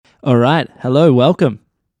All right. Hello. Welcome.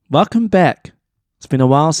 Welcome back. It's been a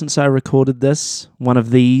while since I recorded this. One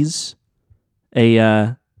of these,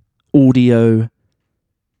 a audio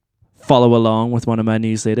follow along with one of my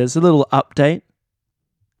newsletters. A little update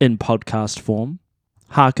in podcast form.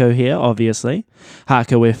 Harco here, obviously.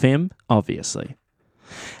 Harco FM, obviously.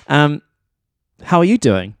 How are you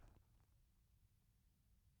doing?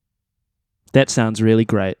 That sounds really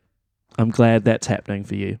great. I'm glad that's happening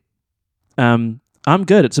for you. I'm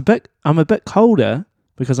good. I'm a bit colder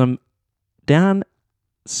because I'm down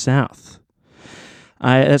south.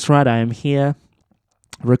 That's right. I am here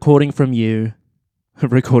recording for you in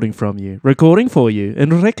Riccarton,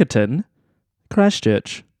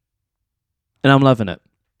 Christchurch, and I'm loving it.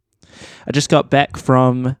 I just got back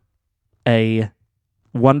from a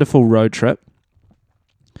wonderful road trip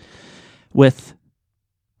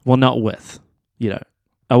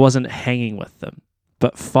I wasn't hanging with them,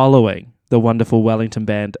 but following the wonderful Wellington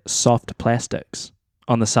band Soft Plastics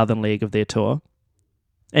on the southern leg of their tour,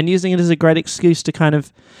 and using it as a great excuse to kind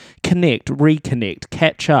of reconnect,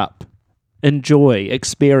 catch up, enjoy,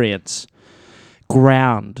 experience,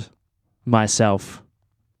 ground myself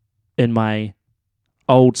in my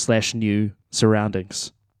old/new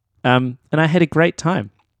surroundings. And I had a great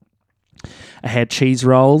time. I had cheese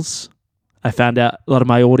rolls. I found out a lot of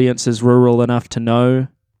my audience is rural enough to know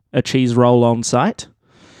a cheese roll on site,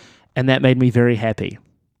 and that made me very happy.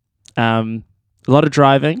 A lot of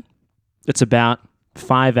driving. It's about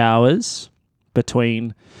 5 hours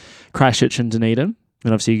between Christchurch and Dunedin,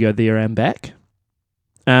 and obviously you go there and back.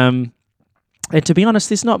 And to be honest,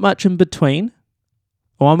 there's not much in between.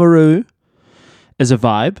 Oamaru is a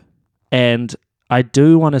vibe, and I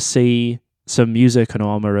do want to see some music in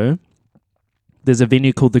Oamaru. There's a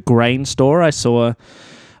venue called The Grain Store I saw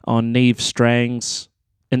on Neve Strang's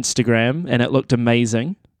Instagram, and it looked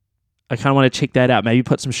amazing. I kind of want to check that out. Maybe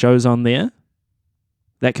put some shows on there.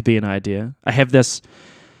 That could be an idea.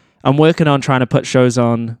 I'm working on trying to put shows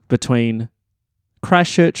on between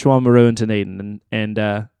Christchurch, Oamaru, and Dunedin, and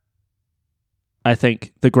I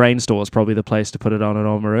think The Grain Store is probably the place to put it on in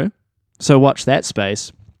Oamaru. So watch that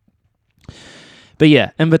space. But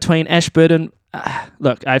yeah, in between Ashburton,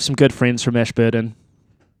 look, I have some good friends from Ashburton.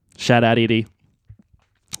 Shout out Eddie.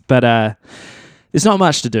 But there's not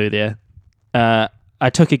much to do there. I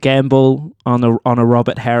took a gamble on a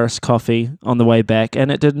Robert Harris coffee on the way back, and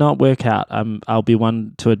it did not work out. I'll be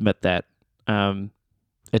one to admit that.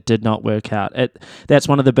 It did not work out. That's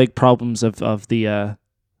one of the big problems of the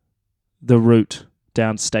route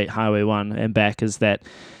down State Highway 1 and back, is that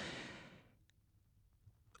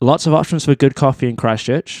lots of options for good coffee in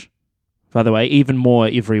Christchurch, by the way, even more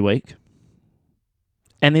every week.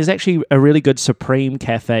 And there's actually a really good Supreme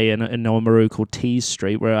cafe in Oamaru called Tees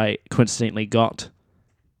Street, where I coincidentally got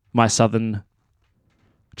my southern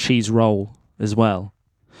cheese roll as well.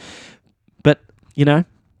 But,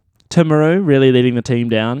 Timaru really leading the team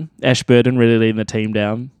down, Ashburton really leading the team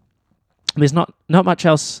down. There's not much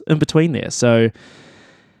else in between there. So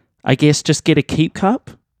I guess just get a keep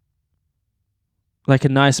cup, like a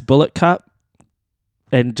nice bullet cup,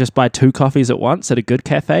 and just buy 2 coffees at once at a good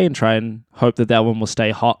cafe and try and hope that one will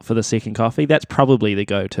stay hot for the second coffee. That's probably the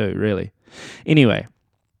go-to, really. Anyway,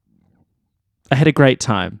 I had a great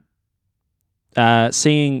time.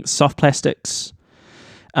 Seeing Soft Plastics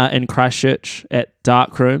in Christchurch at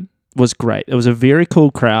Darkroom was great. It was a very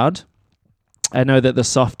cool crowd. I know that the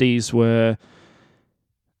softies were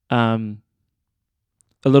a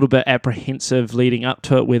little bit apprehensive leading up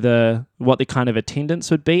to it, what the kind of attendance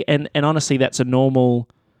would be, and honestly, that's a normal.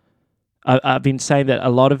 I've been saying that a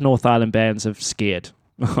lot of North Island bands have scared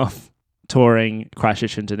of touring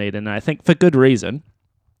Christchurch and Dunedin, and I think for good reason.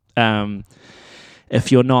 If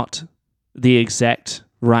you're not the exact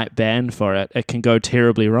right band for it, it can go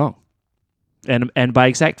terribly wrong. And by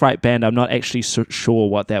exact right band, I'm not actually sure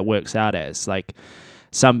what that works out as. Like,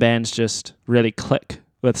 some bands just really click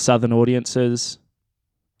with Southern audiences,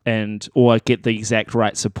 or get the exact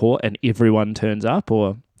right support and everyone turns up,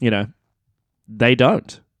 or they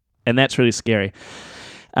don't, and that's really scary,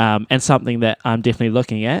 and something that I'm definitely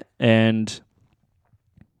looking at and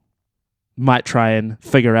might try and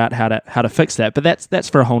figure out how to fix that, but that's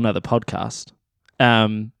for a whole nother podcast.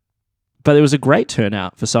 But it was a great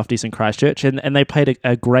turnout for Softies in Christchurch, and they played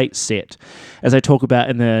a great set, as I talk about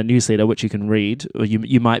in the newsletter, which you can read, or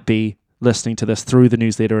you might be listening to this through the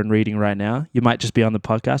newsletter and reading right now. You might just be on the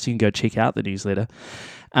podcast. You can go check out the newsletter.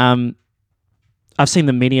 I've seen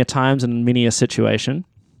them many a times in many a situation,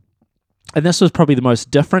 and this was probably the most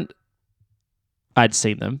different I'd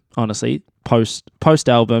seen them, honestly, post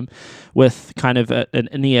album, with kind of an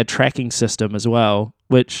in-ear tracking system as well,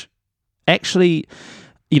 which actually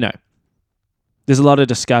there's a lot of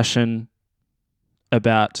discussion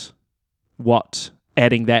about what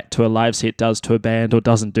adding that to a live set does to a band or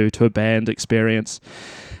doesn't do to a band experience.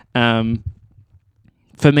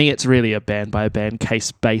 For me, it's really a band by a band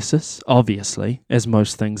case basis, obviously, as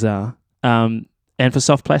most things are. And for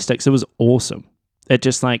Soft Plastics, it was awesome. It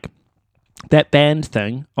just that band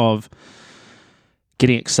thing of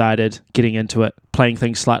getting excited, getting into it, playing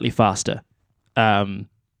things slightly faster.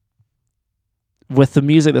 With the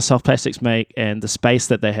music that Soft Plastics make and the space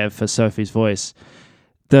that they have for Sophie's voice,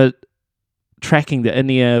 the tracking the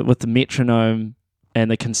in-ear with the metronome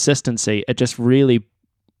and the consistency, it just really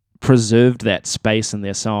preserved that space in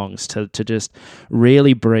their songs to just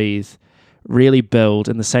really breathe, really build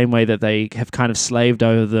in the same way that they have kind of slaved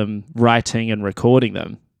over them writing and recording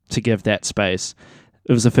them to give that space.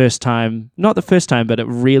 It was not the first time, but it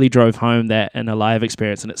really drove home that in a live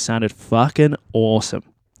experience, and it sounded fucking awesome.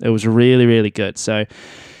 It was really, really good. So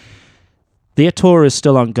their tour is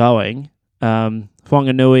still ongoing.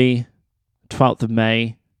 Whanganui, 12th of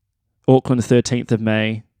May, Auckland, 13th of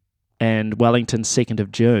May, and Wellington, 2nd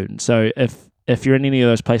of June. So if you're in any of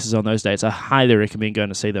those places on those dates, I highly recommend going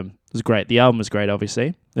to see them. It was great. The album was great,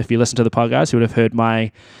 obviously. If you listen to the podcast, you would have heard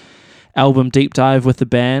my album deep dive with the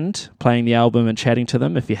band, playing the album and chatting to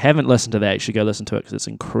them. If you haven't listened to that, you should go listen to it because it's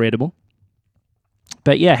incredible.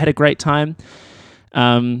 But yeah, had a great time.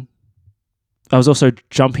 I was also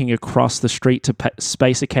jumping across the street to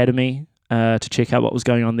Space Academy to check out what was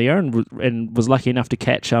going on there, and was lucky enough to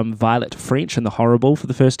catch Violet French and The Horrible for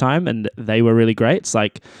the first time, and they were really great. It's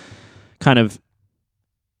like kind of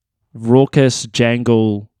raucous,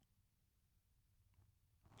 jangle,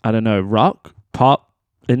 I don't know, rock, pop,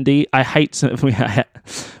 indie. I hate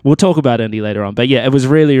we'll talk about indie later on, but yeah, it was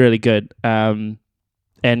really, really good, and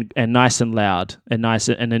nice and loud and nice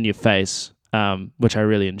and in your face, which I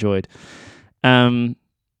really enjoyed.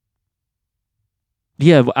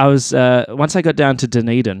 Yeah, I was once I got down to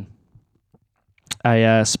Dunedin,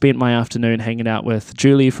 I spent my afternoon hanging out with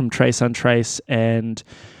Julie from Trace Untrace and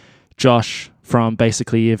Josh from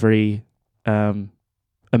basically every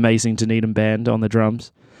amazing Dunedin band on the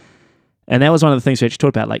drums. And that was one of the things we actually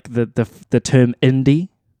talked about, like the term indie,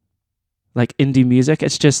 like indie music.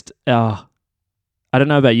 It's just, I don't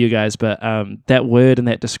know about you guys, but that word and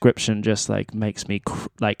that description just like makes me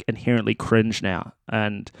inherently cringe now.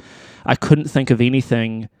 And I couldn't think of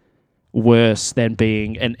anything worse than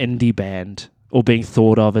being an indie band or being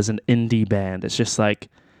thought of as an indie band. It's just like,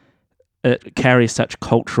 it carries such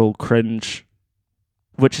cultural cringe,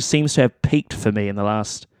 which seems to have peaked for me in the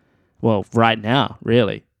last, right now,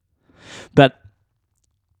 really. But,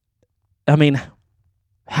 I mean,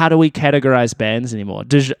 how do we categorize bands anymore?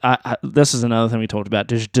 This is another thing we talked about.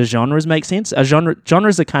 Do genres make sense?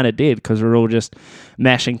 Genres are kind of dead because we're all just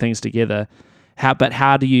mashing things together.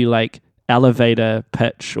 How do you elevator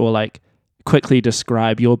pitch or quickly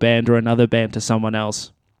describe your band or another band to someone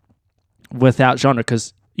else without genre?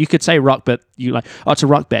 Because you could say rock, but it's a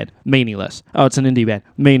rock band, meaningless. Oh, it's an indie band,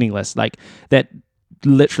 meaningless. That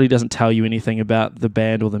literally doesn't tell you anything about the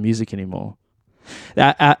band or the music anymore.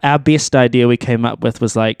 Our best idea we came up with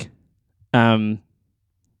was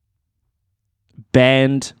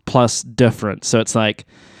band plus different. So it's oh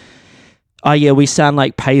yeah, we sound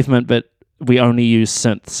like Pavement, but we only use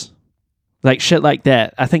synths. Shit like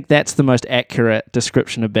that. I think that's the most accurate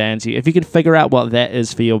description of bands. If you can figure out what that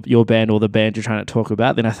is for your band or the band you're trying to talk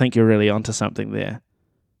about, then I think you're really onto something there.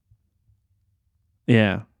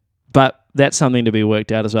 Yeah. But that's something to be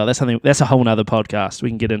worked out as well. That's a whole nother podcast. We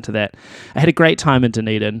can get into that. I had a great time in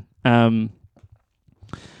Dunedin.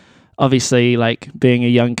 Obviously, being a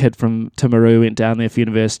young kid from Timaru, went down there for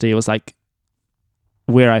university. It was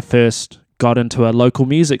where I first got into a local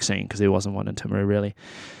music scene, because there wasn't one in Timaru really.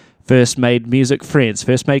 First made music friends.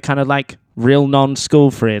 First made kind of real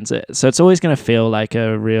non-school friends. So it's always going to feel like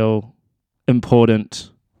a real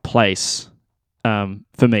important place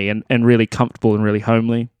for me, and really comfortable and really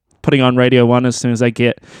homely. Putting on Radio 1 as soon as I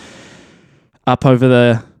get up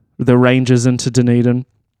over the ranges into Dunedin.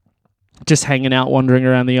 Just hanging out, wandering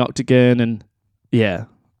around the Octagon, and yeah,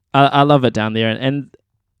 I love it down there. And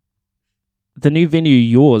the new venue,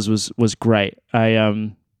 Yours, was great.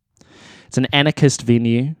 It's an anarchist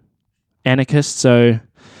venue. Anarchist, so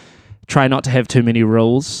try not to have too many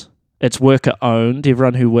rules. It's worker owned.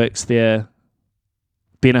 Everyone who works there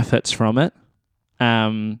benefits from it.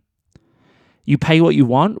 You pay what you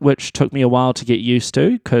want, which took me a while to get used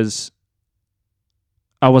to because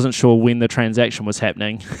I wasn't sure when the transaction was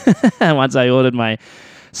happening. Once I ordered my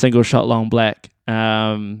single shot long black,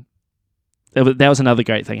 that was another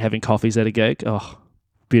great thing, having coffees at a gig. Oh,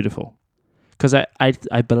 beautiful. because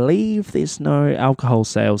I believe there's no alcohol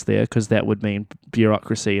sales there, because that would mean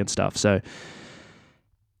bureaucracy and stuff. So,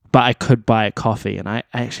 but I could buy a coffee, and I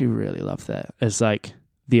actually really love that. As like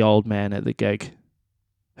the old man at the gig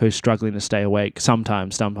who's struggling to stay awake.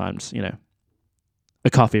 Sometimes, a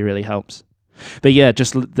coffee really helps. But yeah,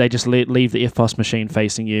 they just leave the EFTPOS machine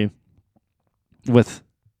facing you with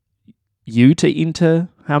you to enter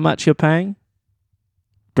how much you're paying.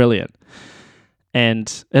 Brilliant.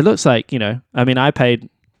 And it looks like, I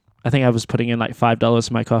think I was putting in like $5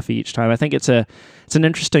 for my coffee each time. I think it's an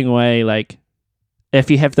interesting way, like,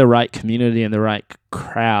 if you have the right community and the right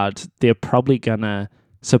crowd, they're probably gonna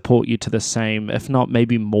support you to the same, if not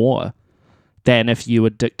maybe more, than if you were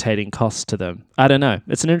dictating costs to them. I don't know.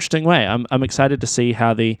 It's an interesting way. I'm excited to see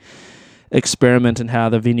how the experiment and how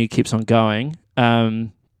the venue keeps on going.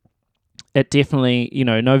 It definitely,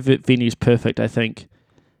 no venue's perfect. I think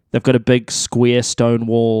they've got a big square stone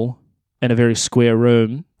wall and a very square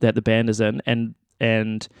room that the band is in,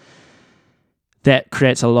 and that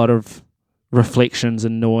creates a lot of reflections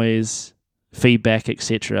and noise, feedback,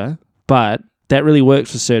 etc. But that really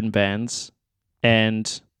works for certain bands,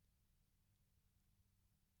 and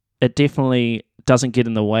it definitely doesn't get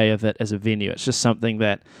in the way of it as a venue. It's just something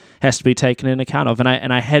that has to be taken into account of. And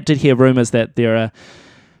I did hear rumors that there are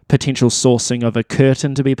potential sourcing of a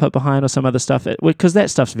curtain to be put behind or some other stuff, because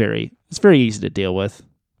that stuff's very easy to deal with.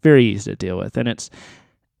 Very easy to deal with. And it's,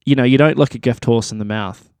 you don't look a gift horse in the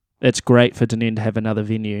mouth. It's great for Dunedin to have another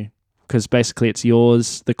venue, because basically it's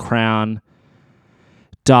yours, the Crown,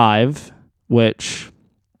 Dive, which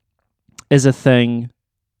is a thing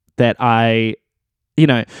that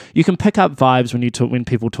you can pick up vibes when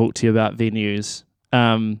people talk to you about venues.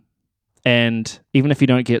 And even if you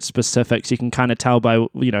don't get specifics, you can kind of tell by,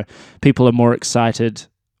 people are more excited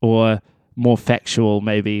or more factual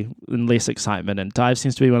maybe, and less excitement. And Dive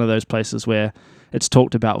seems to be one of those places where it's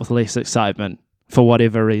talked about with less excitement for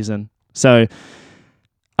whatever reason. So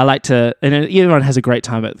I like to, and everyone has a great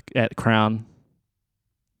time at Crown.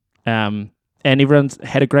 And everyone's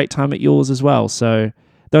had a great time at yours as well. So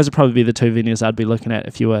those would probably be the two venues I'd be looking at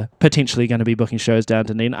if you were potentially going to be booking shows down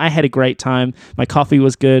to Dunedin. I had a great time. My coffee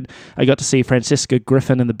was good. I got to see Francesca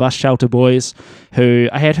Griffin and the Bus Shelter Boys, who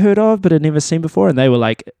I had heard of but had never seen before, and they were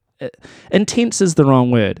like, intense is the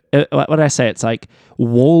wrong word. What did I say? It's like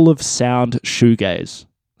wall of sound shoegaze.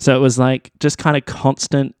 So it was like just kind of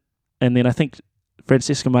constant, and then I think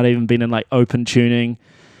Francesca might have even been in like open tuning,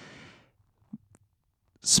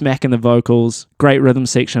 smacking the vocals, great rhythm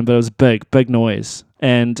section, but it was big noise.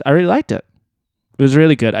 And I really liked it. It was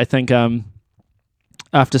really good. I think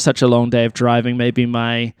after such a long day of driving, maybe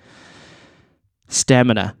my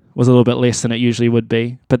stamina was a little bit less than it usually would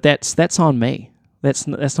be. But that's on me. That's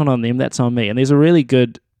not on them. That's on me. And there's a really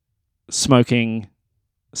good smoking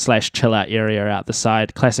 / chill out area out the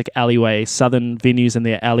side. Classic alleyway, southern venues and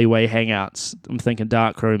their alleyway hangouts. I'm thinking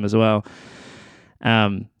Dark Room as well.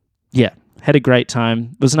 Yeah, had a great time.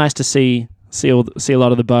 It was nice to see a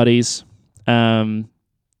lot of the buddies.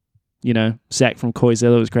 Zach from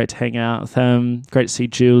Koizilla, it was great to hang out with him. Great to see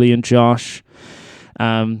Julie and Josh.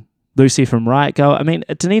 Lucy from Riot Girl. I mean,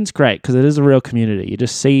 Dunedin's great because it is a real community. You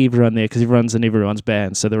just see everyone there because everyone's in everyone's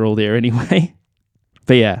band, so they're all there anyway.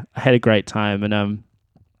 But yeah, I had a great time, and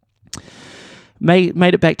made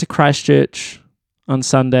it back to Christchurch on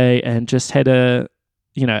Sunday, and just had I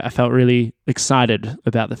felt really excited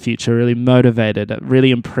about the future, really motivated, really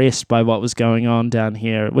impressed by what was going on down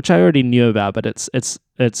here, which I already knew about, but it's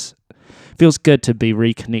feels good to be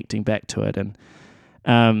reconnecting back to it.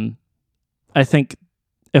 And I think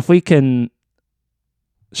if we can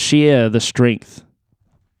share the strength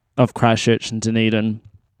of Christchurch and Dunedin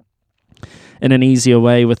in an easier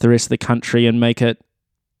way with the rest of the country and make it,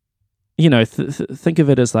 think of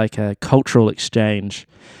it as like a cultural exchange.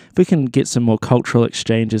 If we can get some more cultural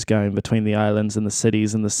exchanges going between the islands and the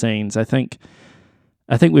cities and the scenes, I think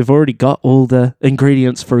we've already got all the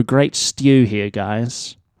ingredients for a great stew here,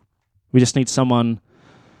 guys. We just need someone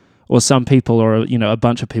or some people or a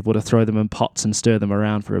bunch of people to throw them in pots and stir them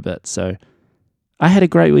around for a bit. So I had a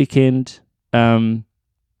great weekend. I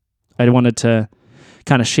wanted to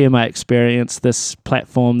kind of share my experience, this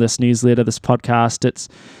platform, this newsletter, this podcast. It's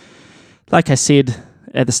like I said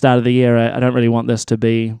at the start of the year, I don't really want this to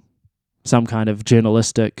be some kind of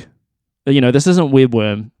journalistic, this isn't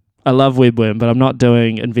Webworm. I love Webworm, but I'm not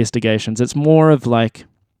doing investigations. It's more of like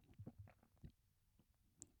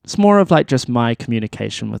just my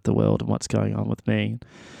communication with the world and what's going on with me,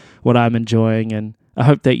 what I'm enjoying. And I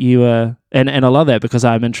hope that you and I love that because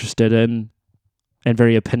I'm interested in and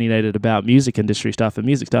very opinionated about music industry stuff and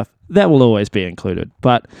music stuff, that will always be included.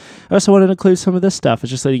 But I also wanted to include some of this stuff.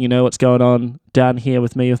 It's just letting you know what's going on down here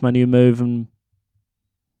with me with my new move and,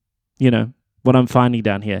 what I'm finding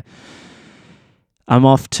down here. I'm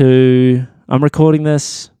recording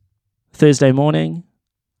this Thursday morning.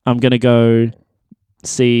 I'm going to go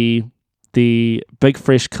see the Big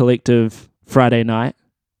Fresh Collective Friday night,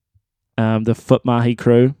 the Foot Mahi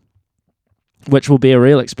crew, which will be a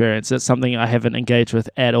real experience. It's something I haven't engaged with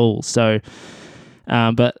at all. So,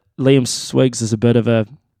 but Liam Swiggs is a bit of a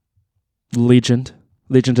legend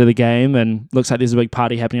of the game, and looks like there's a big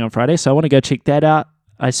party happening on Friday. So I want to go check that out.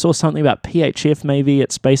 I saw something about PHF maybe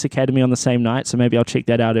at Space Academy on the same night, so maybe I'll check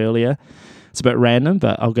that out earlier. It's a bit random,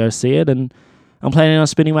 but I'll go see it. And I'm planning on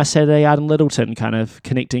spending my Saturday out in Littleton, kind of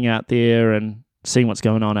connecting out there and seeing what's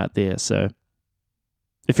going on out there. So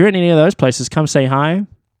if you're in any of those places, come say hi.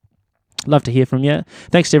 Love to hear from you.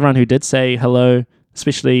 Thanks to everyone who did say hello,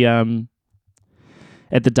 especially at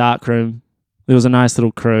the dark room. There was a nice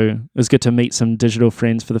little crew. It was good to meet some digital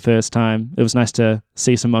friends for the first time. It was nice to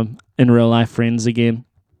see some in real life friends again.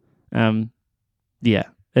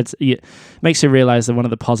 It makes you realize that one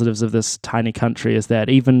of the positives of this tiny country is that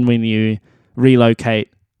even when you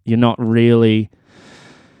relocate, you're not really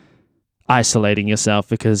isolating yourself,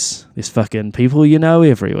 because there's fucking people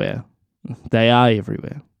everywhere. They are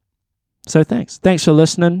everywhere. So thanks for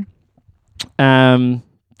listening.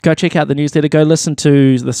 Go check out the newsletter. Go listen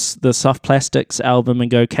to the Soft Plastics album and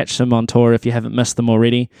go catch them on tour if you haven't missed them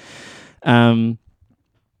already. And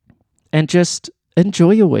just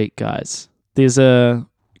enjoy your week, guys. There's a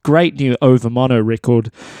great new Over Mono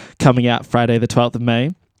record coming out Friday the 12th of May,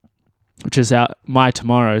 which is out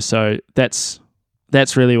tomorrow. So that's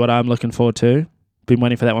really what I'm looking forward to. Been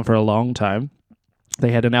waiting for that one for a long time.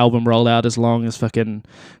 They had an album roll out as long as fucking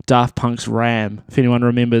Daft Punk's Ram, if anyone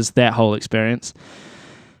remembers that whole experience.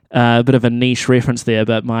 A bit of a niche reference there,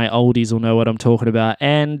 but my oldies will know what I'm talking about.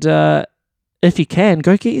 And if you can,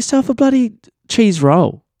 go get yourself a bloody cheese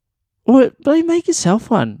roll. Or bloody make yourself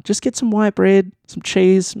one. Just get some white bread, some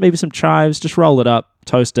cheese, maybe some chives. Just roll it up,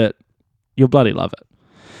 toast it. You'll bloody love it.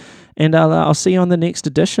 And I'll see you on the next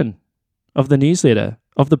edition of the newsletter,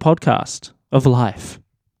 of the podcast, of life.